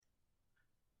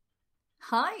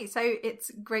Hi, so it's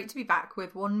great to be back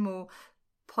with one more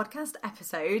podcast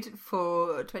episode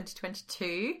for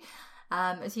 2022.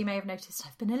 As you may have noticed,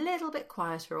 I've been a little bit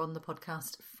quieter on the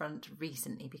podcast front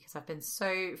recently because I've been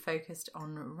so focused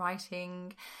on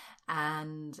writing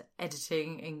and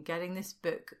editing and getting this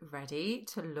book ready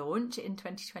to launch in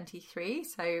 2023.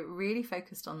 So really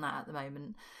focused on that at the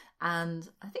moment. And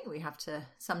I think we have to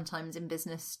sometimes in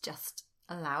business just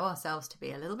allow ourselves to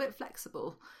be a little bit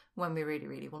flexible when we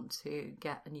really want to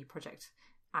get a new project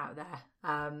out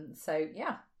there. So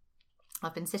yeah,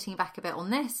 I've been sitting back a bit on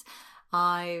this.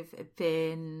 I've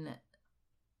been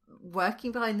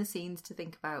working behind the scenes to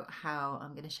think about how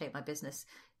I'm going to shape my business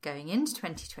going into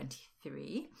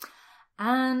 2023.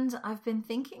 And I've been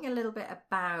thinking a little bit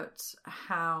about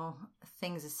how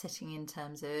things are sitting in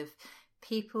terms of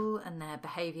people and their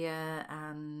behaviour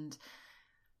and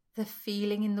the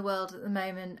feeling in the world at the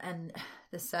moment and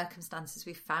the circumstances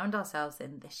we found ourselves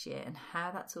in this year and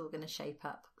how that's all going to shape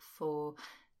up for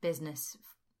business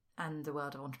and the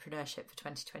world of entrepreneurship for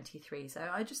 2023. So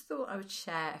I just thought I would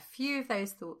share a few of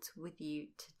those thoughts with you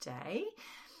today.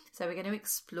 So we're going to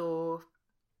explore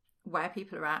where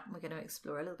people are at. We're going to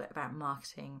explore a little bit about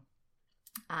marketing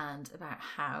and about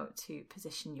how to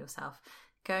position yourself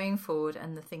going forward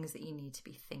and the things that you need to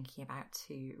be thinking about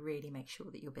to really make sure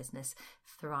that your business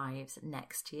thrives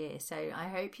next year. So I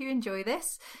hope you enjoy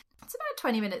this. It's about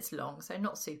 20 minutes long, so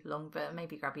not super long, but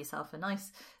maybe grab yourself a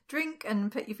nice drink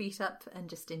and put your feet up and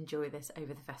just enjoy this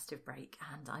over the festive break.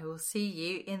 And I will see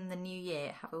you in the new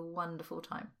year. Have a wonderful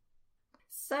time.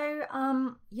 So,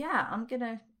 I'm going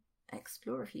to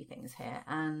explore a few things here,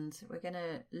 and we're going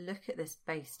to look at this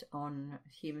based on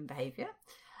human behaviour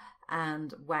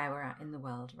and where we're at in the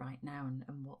world right now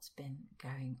and what's been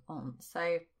going on.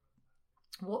 So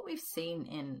what we've seen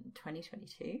in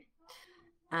 2022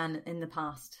 and in the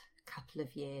past couple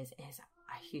of years is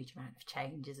a huge amount of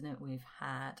change, isn't it? We've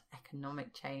had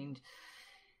economic change,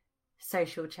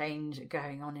 social change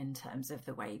going on in terms of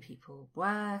the way people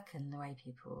work and the way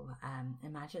people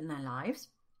imagine their lives,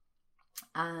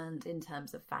 and in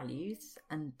terms of values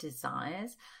and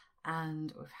desires.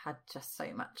 And we've had just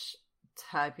so much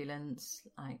turbulence.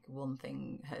 Like one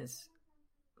thing has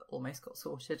almost got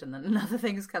sorted and then another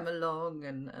thing's come along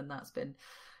and that's been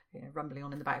rumbling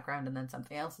on in the background, and then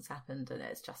something else has happened, and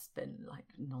it's just been like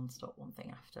non-stop, one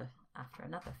thing after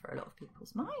another for a lot of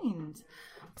people's minds.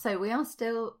 So we are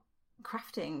still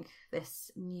crafting this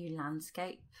new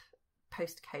landscape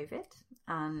post-COVID,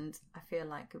 and I feel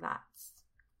like that's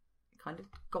kind of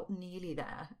got nearly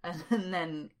there, and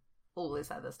then all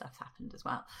this other stuff's happened as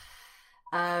well.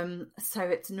 So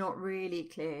it's not really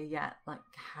clear yet, like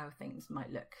how things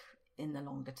might look in the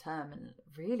longer term. And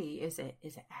really, is it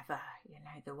ever?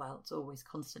 The world's always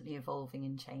constantly evolving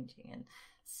and changing, and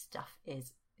stuff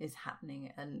is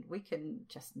happening, and we can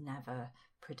just never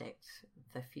predict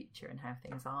the future and how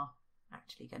things are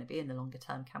actually going to be in the longer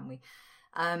term, can we?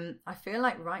 I feel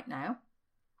like right now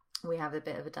we have a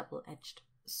bit of a double-edged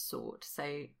sword.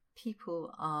 So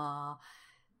people are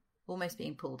almost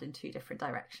being pulled in two different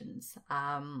directions.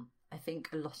 I think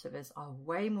a lot of us are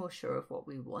way more sure of what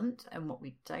we want and what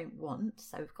we don't want.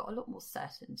 So we've got a lot more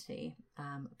certainty.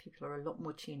 People are a lot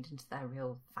more tuned into their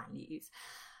real values.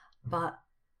 But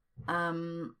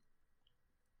on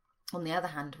the other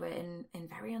hand, we're in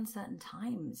very uncertain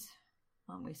times,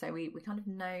 aren't we? So we kind of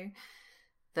know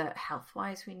that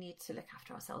health-wise we need to look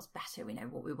after ourselves better. We know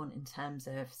what we want in terms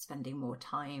of spending more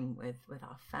time with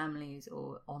our families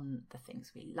or on the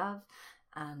things we love,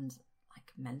 and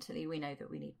like mentally we know that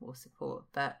we need more support.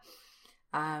 But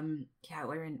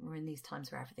we're in these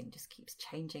times where everything just keeps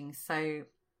changing. So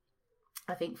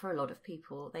I think for a lot of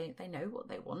people, they know what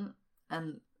they want,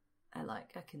 and they're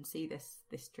like, I can see this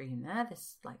dream there,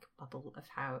 this like bubble of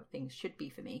how things should be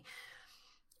for me.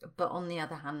 But on the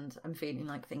other hand, I'm feeling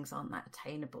like things aren't that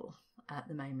attainable at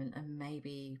the moment, and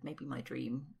maybe my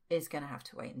dream is going to have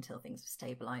to wait until things have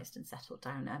stabilised and settled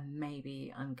down, and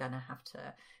maybe I'm going to have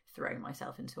to throw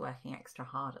myself into working extra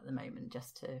hard at the moment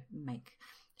just to make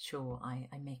sure I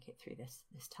make it through this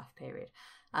tough period.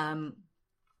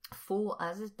 For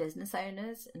us as business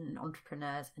owners and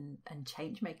entrepreneurs and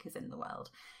change makers in the world,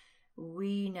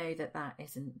 we know that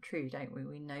isn't true, don't we?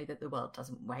 We know that the world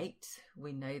doesn't wait.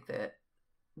 We know that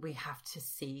we have to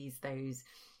seize those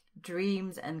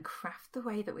dreams and craft the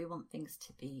way that we want things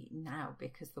to be now,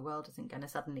 because the world isn't going to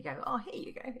suddenly go, oh, here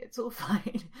you go, it's all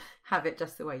fine, have it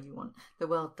just the way you want. The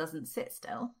world doesn't sit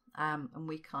still, and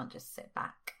we can't just sit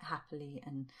back happily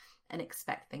and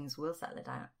expect things will settle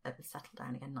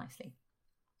down again nicely,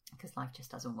 because life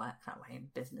just doesn't work that way,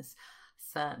 and business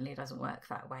certainly doesn't work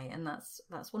that way. And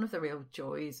that's one of the real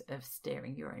joys of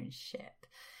steering your own ship.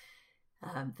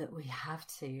 that we have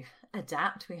to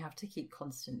adapt. We have to keep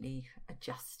constantly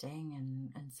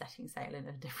adjusting and setting sail in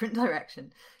a different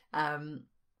direction.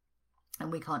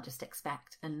 And we can't just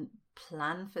expect and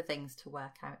plan for things to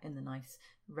work out in the nice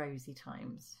rosy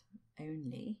times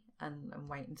only and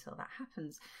wait until that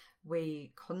happens.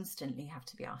 We constantly have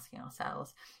to be asking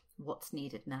ourselves, what's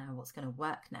needed now? What's going to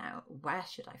work now? Where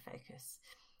should I focus?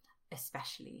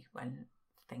 Especially when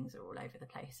things are all over the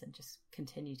place, and just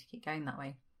continue to keep going that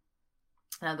way.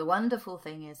 Now, the wonderful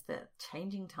thing is that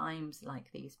changing times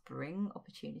like these bring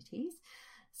opportunities,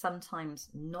 sometimes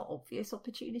not obvious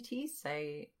opportunities.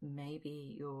 So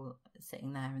maybe you're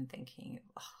sitting there and thinking,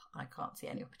 oh, I can't see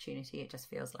any opportunity. It just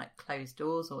feels like closed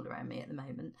doors all around me at the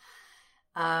moment.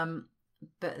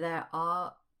 But there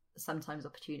are sometimes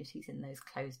opportunities in those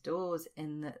closed doors,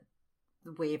 in that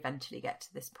we eventually get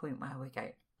to this point where we go,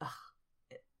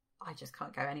 I just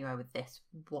can't go anywhere with this.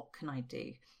 What can I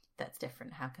do that's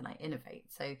different? How can I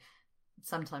innovate? So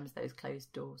sometimes those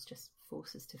closed doors just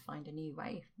force us to find a new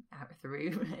way out of the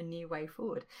room, a new way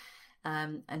forward,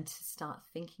 and to start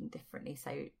thinking differently.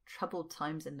 So troubled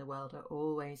times in the world are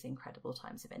always incredible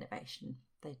times of innovation.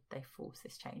 They force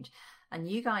this change. And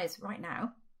you guys right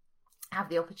now have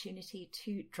the opportunity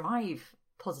to drive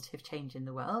positive change in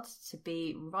the world, to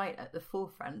be right at the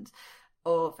forefront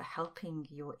of helping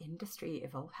your industry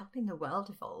evolve, helping the world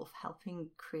evolve, helping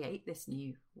create this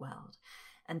new world,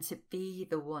 and to be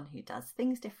the one who does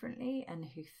things differently and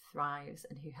who thrives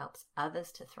and who helps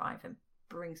others to thrive and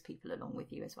brings people along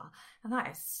with you as well. And that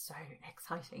is so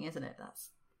exciting, isn't it? That's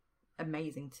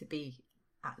amazing to be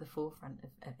at the forefront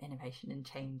of innovation and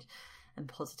change and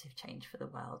positive change for the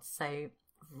world. So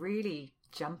really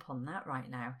jump on that right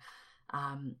now.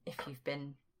 If you've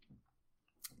been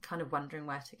kind of wondering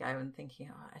where to go and thinking,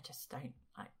 I just don't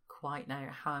quite know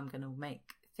how I'm going to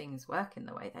make things work in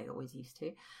the way they always used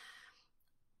to,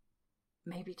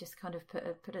 maybe just kind of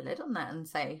put a lid on that and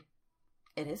say,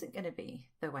 it isn't going to be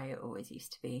the way it always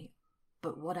used to be,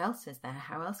 but what else is there?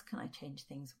 How else can I change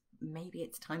things? Maybe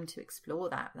it's time to explore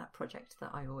that project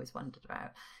that I always wondered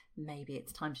about. Maybe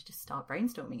it's time to just start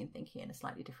brainstorming and thinking in a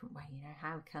slightly different way.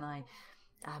 How can I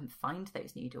find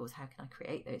those new doors? How can I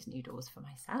create those new doors for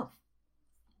myself?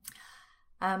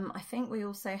 I think we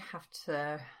also have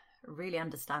to really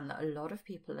understand that a lot of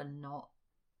people are not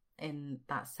in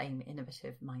that same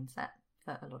innovative mindset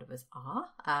that a lot of us are.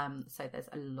 So there's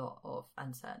a lot of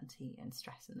uncertainty and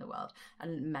stress in the world.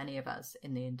 And many of us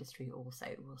in the industry also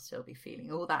will still be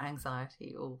feeling all that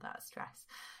anxiety, all that stress.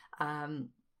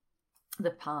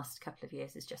 The past couple of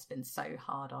years has just been so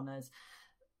hard on us,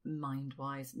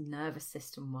 mind-wise, nervous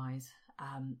system-wise,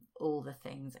 all the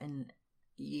things. And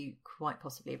you quite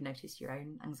possibly have noticed your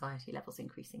own anxiety levels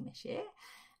increasing this year.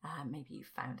 Maybe you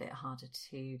found it harder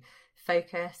to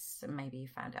focus. Maybe you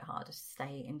found it harder to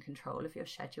stay in control of your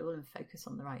schedule and focus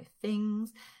on the right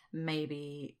things.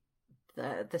 Maybe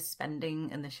the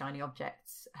spending and the shiny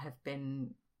objects have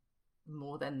been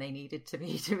more than they needed to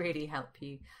be to really help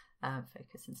you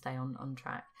focus and stay on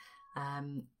track.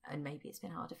 And maybe it's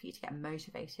been harder for you to get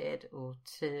motivated or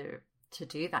to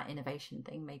do that innovation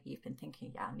thing. Maybe you've been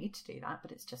thinking, I need to do that,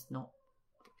 but it's just not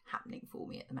happening for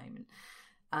me at the moment.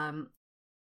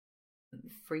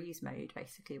 Freeze mode,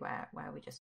 basically, where we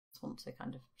just want to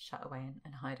kind of shut away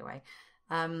and hide away.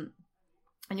 And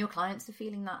your clients are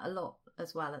feeling that a lot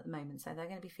as well at the moment, so they're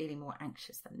going to be feeling more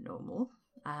anxious than normal.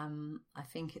 I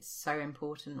think it's so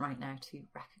important right now to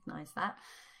recognize that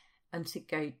and to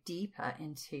go deeper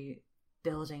into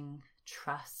building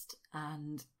trust,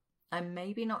 and I'm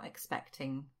maybe not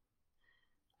expecting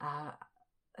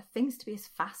things to be as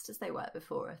fast as they were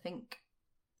before. I think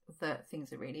that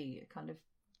things are really kind of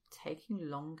taking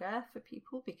longer for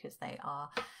people because they are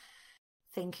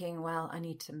thinking, well, I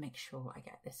need to make sure I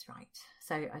get this right.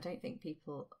 So I don't think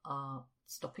people are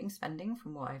stopping spending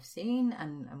from what I've seen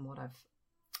and what I've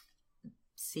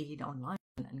seen online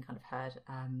and kind of heard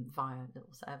via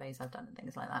little surveys I've done and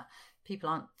things like that. People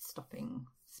aren't stopping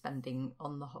spending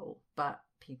on the whole, but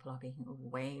people are being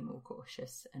way more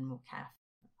cautious and more careful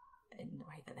in the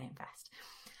way that they invest.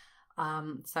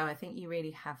 So I think you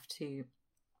really have to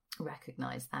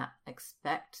recognize that,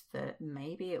 expect that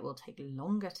maybe it will take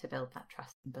longer to build that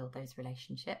trust and build those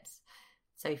relationships.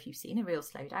 So if you've seen a real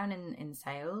slowdown in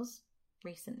sales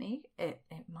recently, it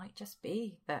might just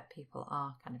be that people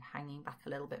are kind of hanging back a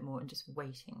little bit more and just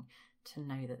waiting to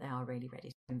know that they are really ready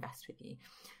to invest with you.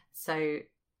 So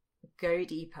go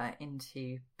deeper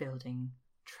into building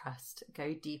trust,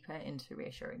 go deeper into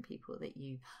reassuring people that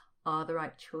you are the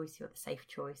right choice, you're the safe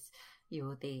choice,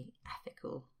 you're the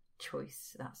ethical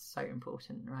choice. That's so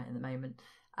important right at the moment.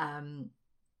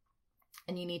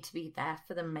 and you need to be there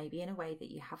for them maybe in a way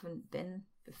that you haven't been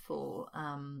before.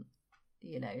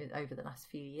 Over the last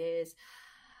few years,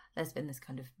 there's been this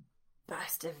kind of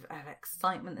burst of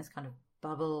excitement, this kind of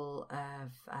bubble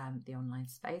of the online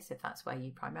space, if that's where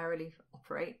you primarily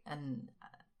operate. And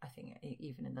I think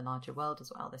even in the larger world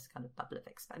as well, this kind of bubble of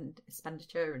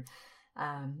expenditure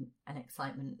and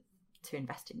excitement to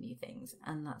invest in new things.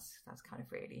 And that's kind of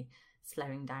really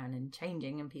slowing down and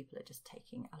changing, and people are just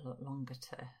taking a lot longer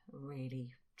to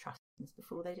really trust things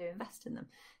before they do invest in them.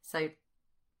 So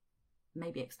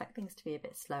maybe expect things to be a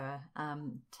bit slower.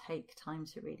 Take time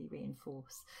to really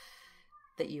reinforce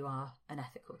that you are an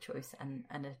ethical choice and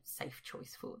a safe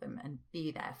choice for them, and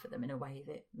be there for them in a way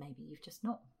that maybe you've just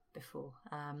not before.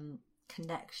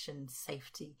 Connection,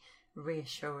 safety,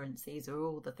 reassurance, these are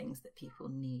all the things that people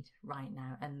need right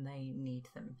now, and they need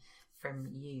them from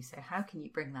you. So how can you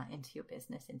bring that into your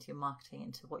business, into your marketing,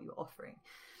 into what you're offering,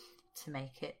 to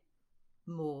make it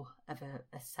more of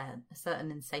a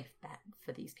certain and safe bet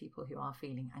for these people who are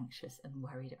feeling anxious and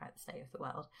worried about the state of the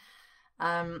world?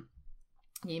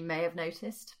 You may have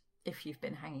noticed, if you've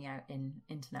been hanging out in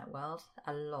internet world,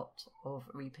 a lot of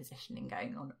repositioning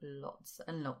going on, lots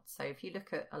and lots. So if you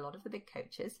look at a lot of the big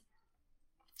coaches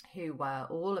who were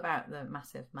all about the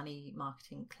massive money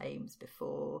marketing claims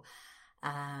before,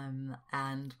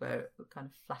 and were kind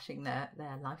of flashing their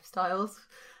lifestyles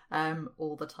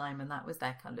all the time, and that was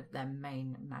their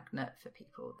main magnet for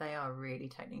people, they are really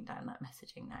toning down that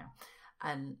messaging now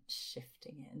and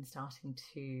shifting it and starting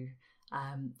to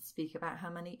speak about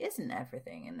how money isn't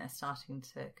everything, and they're starting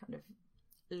to kind of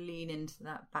lean into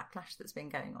that backlash that's been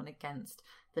going on against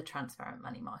the transparent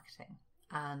money marketing.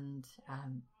 And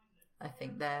I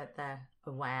think they're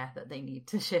aware that they need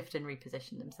to shift and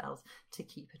reposition themselves to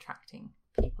keep attracting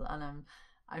people. And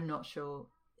I'm not sure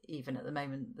even at the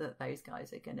moment that those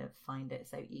guys are going to find it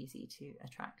so easy to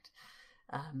attract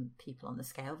people on the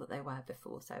scale that they were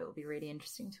before. So it'll be really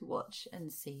interesting to watch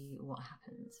and see what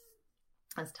happens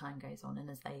as time goes on and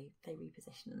as they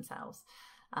reposition themselves.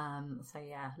 So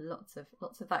yeah, lots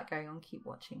of that going on. Keep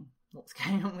watching what's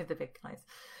going on with the big guys.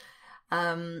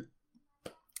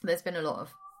 There's been a lot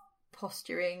of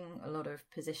posturing, a lot of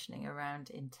positioning around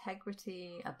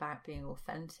integrity, about being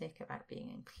authentic, about being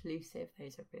inclusive.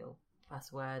 Those are real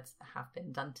buzzwords that have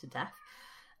been done to death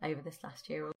over this last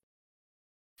year.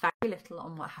 Very little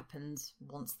on what happens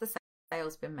once the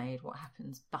sale's been made, what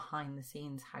happens behind the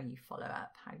scenes, how you follow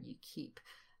up, how you keep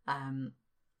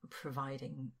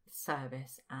providing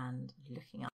service and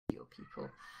looking after your people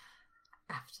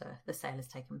after the sale has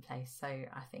taken place. So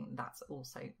I think that's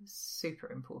also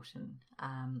super important.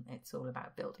 It's all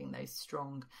about building those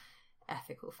strong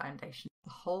ethical foundations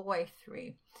the whole way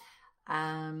through.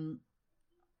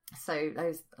 So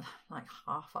those like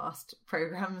half-assed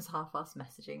programs, half-assed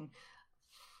messaging,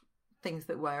 things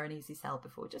that were an easy sell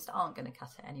before just aren't going to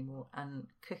cut it anymore. And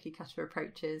cookie cutter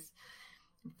approaches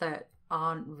that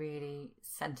aren't really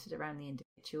centered around the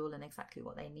individual and exactly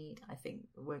what they need, I think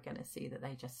we're going to see that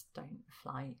they just don't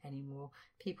fly anymore.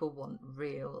 People want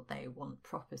real, they want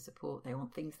proper support, they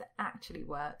want things that actually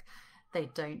work. They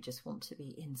don't just want to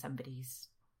be in somebody's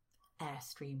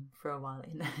airstream for a while,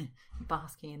 in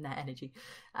basking in their energy.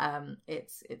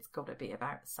 It's got to be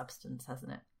about substance,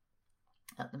 hasn't it,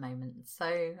 at the moment?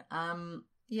 So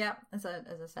yeah, as I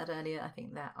said earlier, I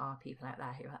think there are people out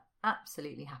there who are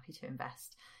absolutely happy to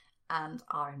invest and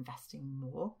are investing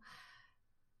more,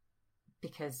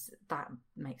 because that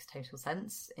makes total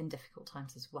sense in difficult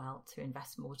times as well, to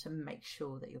invest more to make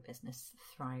sure that your business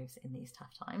thrives in these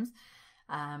tough times,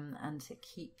 and to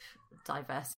keep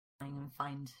diversifying and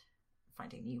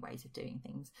finding new ways of doing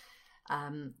things.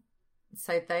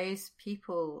 So those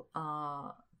people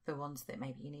are the ones that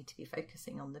maybe you need to be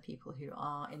focusing on, the people who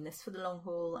are in this for the long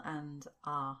haul and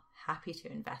are happy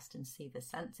to invest and see the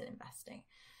sense in investing,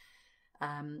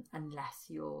 unless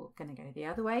you're going to go the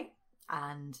other way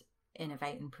and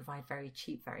innovate and provide very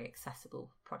cheap, very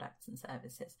accessible products and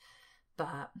services,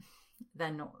 but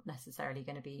they're not necessarily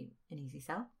going to be an easy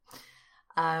sell.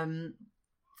 And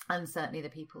certainly the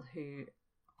people who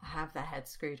have their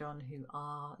heads screwed on, who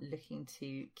are looking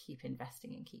to keep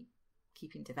investing and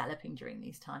keeping developing during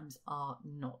these times, are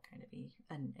not going to be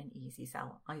an easy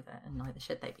sell either, and neither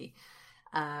should they be.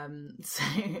 So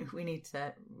we need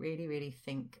to really, really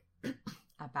think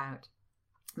about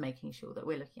making sure that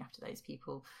we're looking after those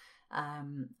people,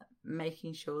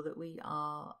 making sure that we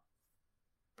are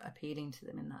appealing to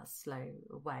them in that slow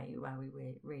way where we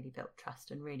really build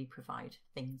trust and really provide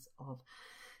things of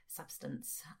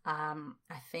substance.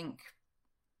 I think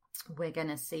we're going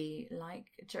to see, like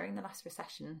during the last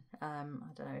recession, I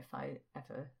don't know if I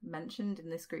ever mentioned in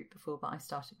this group before, but I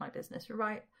started my business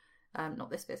right Not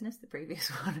this business, the previous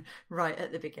one, right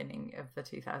at the beginning of the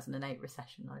 2008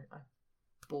 recession. I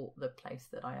bought the place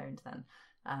that I owned then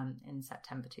in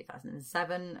September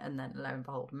 2007, and then lo and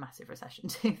behold, massive recession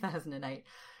 2008.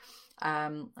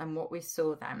 And what we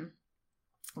saw then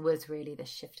was really this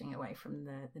shifting away from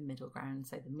the middle ground.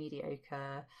 So the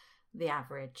mediocre, the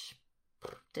average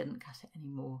didn't cut it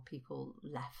anymore. People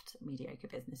left mediocre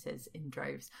businesses in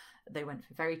droves. They went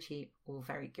for very cheap or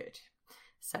very good.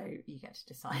 So you get to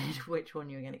decide which one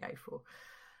you're going to go for.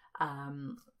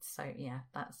 So yeah,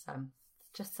 that's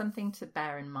just something to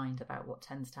bear in mind about what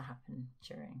tends to happen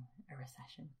during a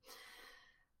recession.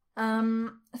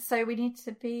 So we need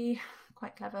to be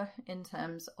quite clever in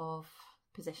terms of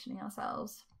positioning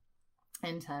ourselves,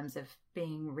 in terms of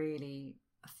being really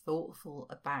thoughtful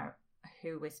about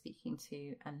who we're speaking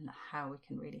to and how we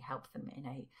can really help them in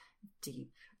a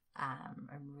deep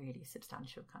and really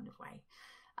substantial kind of way.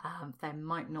 There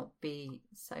might not be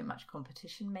so much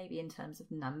competition maybe in terms of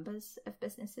numbers of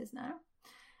businesses now,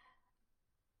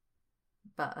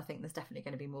 but I think there's definitely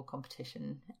going to be more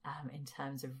competition in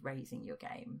terms of raising your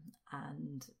game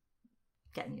and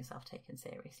getting yourself taken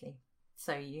seriously.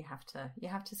 So you have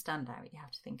to stand out. You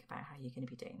have to think about how you're going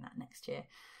to be doing that next year.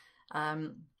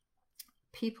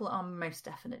 People are most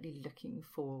definitely looking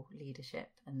for leadership,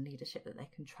 and leadership that they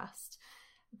can trust.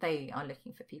 They are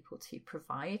looking for people to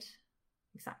provide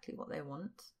exactly what they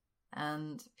want,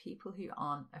 and people who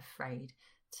aren't afraid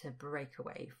to break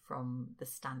away from the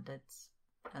standards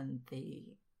and the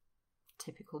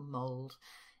typical mold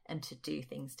and to do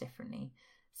things differently.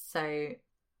 So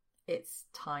it's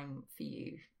time for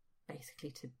you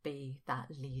basically to be that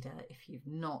leader. If you've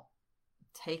not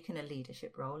taken a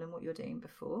leadership role in what you're doing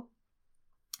before,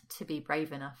 to be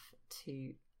brave enough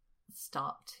to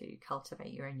start to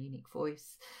cultivate your own unique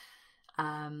voice,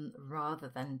 rather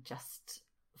than just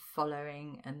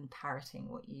following and parroting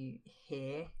what you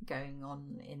hear going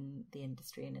on in the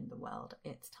industry and in the world.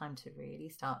 It's time to really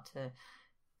start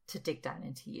to dig down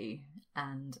into you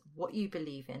and what you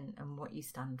believe in and what you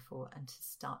stand for, and to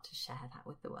start to share that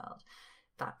with the world.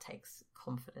 That takes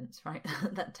confidence, right?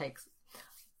 That takes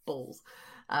balls.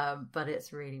 But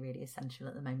it's really, really essential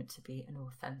at the moment to be an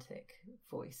authentic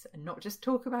voice and not just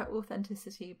talk about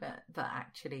authenticity, but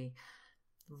actually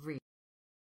really.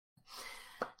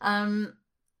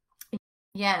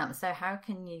 Yeah, so how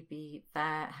can you be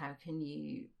there? How can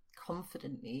you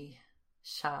confidently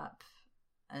show up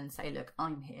and say, look,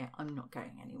 I'm here, I'm not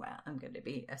going anywhere. I'm going to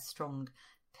be a strong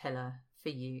pillar for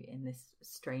you in this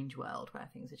strange world where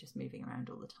things are just moving around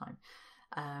all the time.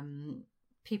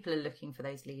 People are looking for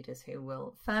those leaders who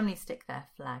will firmly stick their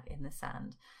flag in the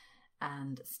sand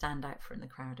and stand out from the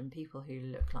crowd, and people who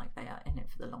look like they are in it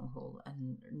for the long haul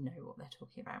and know what they're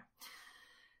talking about.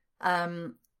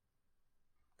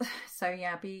 So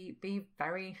yeah, be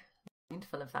very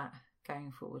mindful of that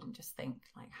going forward, and just think,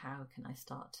 like, how can I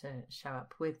start to show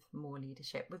up with more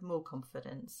leadership, with more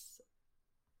confidence?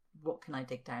 What can I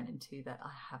dig down into that I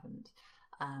haven't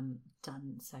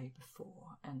done so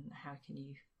before? And how can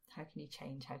you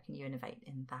change? How can you innovate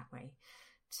in that way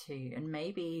too? And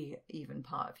maybe even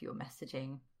part of your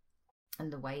messaging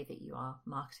and the way that you are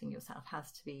marketing yourself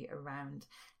has to be around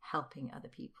helping other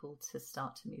people to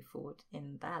start to move forward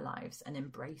in their lives and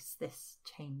embrace this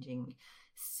changing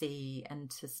sea, and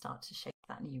to start to shape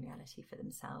that new reality for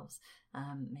themselves.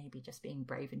 Maybe just being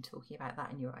brave and talking about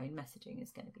that in your own messaging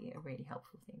is going to be a really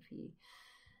helpful thing for you.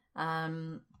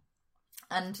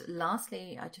 And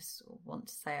lastly, I just want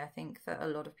to say, I think that a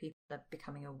lot of people are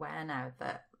becoming aware now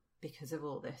that because of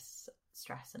all this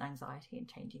stress and anxiety and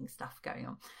changing stuff going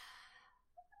on,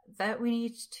 that we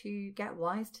need to get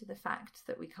wise to the fact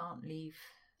that we can't leave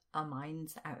our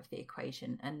minds out of the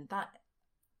equation. And that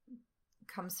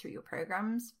comes through your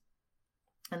programs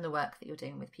and the work that you're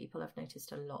doing with people. I've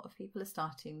noticed a lot of people are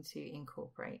starting to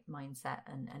incorporate mindset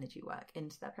and energy work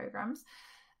into their programs,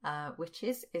 which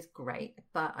is great,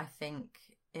 but I think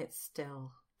it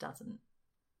still doesn't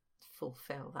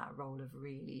fulfill that role of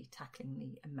really tackling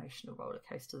the emotional roller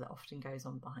coaster that often goes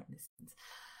on behind the scenes.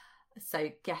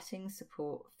 So getting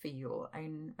support for your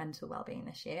own mental well-being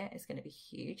this year is going to be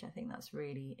huge. I think that's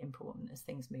really important as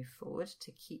things move forward,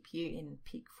 to keep you in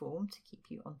peak form, to keep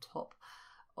you on top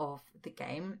of the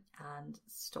game and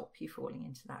stop you falling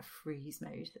into that freeze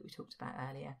mode that we talked about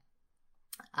earlier.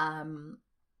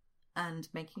 And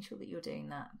making sure that you're doing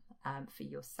that for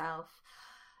yourself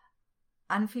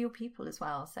and for your people as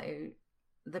well. So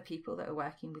the people that are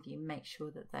working with you, make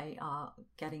sure that they are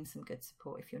getting some good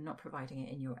support. If you're not providing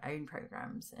it in your own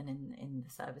programs and in the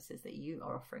services that you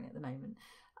are offering at the moment,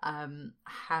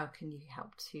 How can you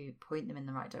help to point them in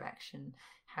the right direction?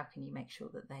 How can you make sure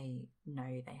that they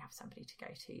know they have somebody to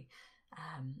go to?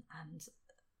 And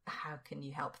how can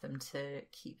you help them to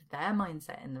keep their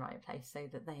mindset in the right place so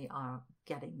that they are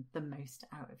getting the most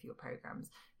out of your programs?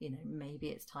 Maybe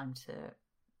it's time to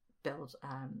build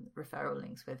referral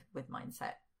links with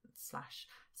mindset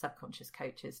 / subconscious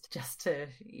coaches, just to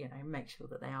make sure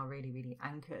that they are really, really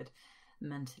anchored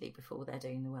mentally before they're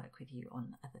doing the work with you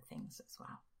on other things as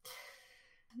well.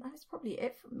 And that's probably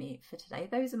it from me for today.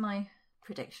 Those are my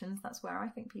predictions. That's where I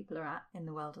think people are at in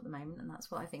the world at the moment, and that's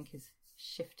what I think is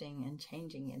shifting and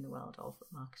changing in the world of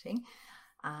marketing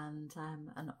and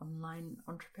online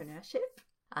entrepreneurship.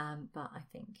 But I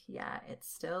think,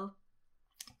 it's still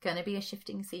going to be a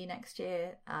shifting sea next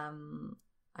year.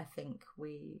 I think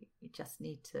we just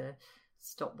need to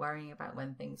stop worrying about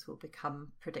when things will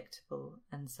become predictable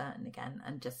and certain again,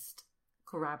 and just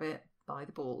grab it by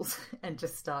the balls and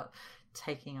just start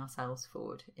taking ourselves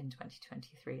forward in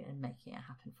 2023 and making it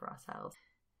happen for ourselves.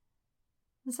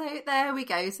 And so there we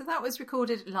go. So that was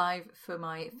recorded live for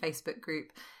my Facebook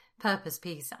group, Purpose,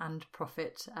 Peace and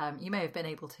Profit. You may have been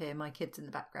able to hear my kids in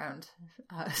the background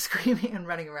screaming and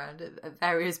running around at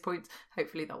various points.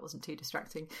 Hopefully that wasn't too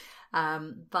distracting.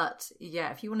 But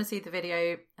if you want to see the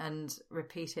video and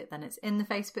repeat it, then it's in the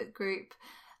Facebook group.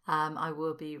 I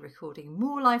will be recording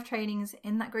more live trainings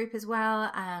in that group as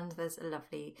well. And there's a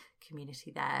lovely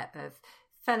community there of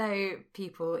fellow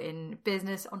people in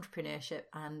business, entrepreneurship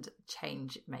and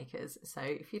change makers. So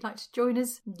if you'd like to join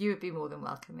us, you would be more than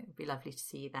welcome. It would be lovely to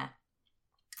see you there.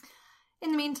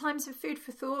 In the meantime, some food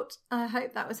for thought. I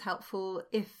hope that was helpful.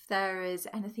 If there is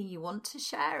anything you want to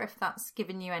share, if that's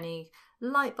given you any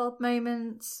light bulb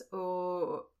moments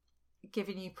or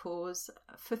given you pause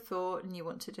for thought and you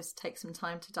want to just take some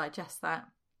time to digest that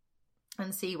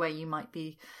and see where you might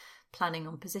be planning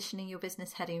on positioning your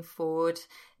business heading forward,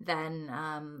 then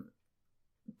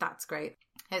that's great.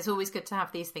 It's always good to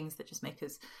have these things that just make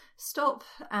us stop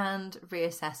and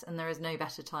reassess, and there is no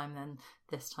better time than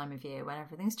this time of year when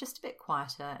everything's just a bit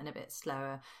quieter and a bit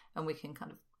slower, and we can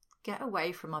kind of get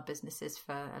away from our businesses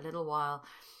for a little while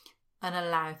and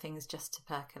allow things just to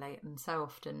percolate. And so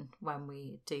often when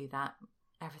we do that,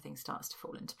 everything starts to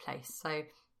fall into place. So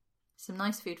some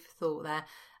nice food for thought there.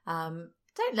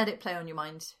 Don't let it play on your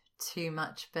mind too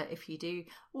much, but if you do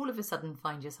all of a sudden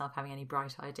find yourself having any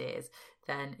bright ideas,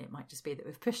 then it might just be that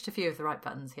we've pushed a few of the right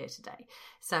buttons here today.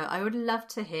 So I would love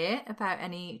to hear about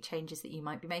any changes that you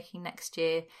might be making next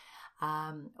year,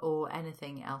 or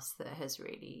anything else that has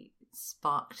really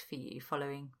sparked for you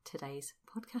following today's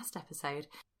podcast episode.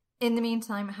 In the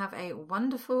meantime, have a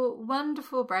wonderful,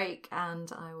 wonderful break,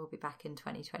 and I will be back in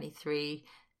 2023.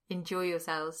 Enjoy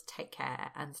yourselves, take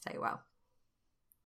care and stay well.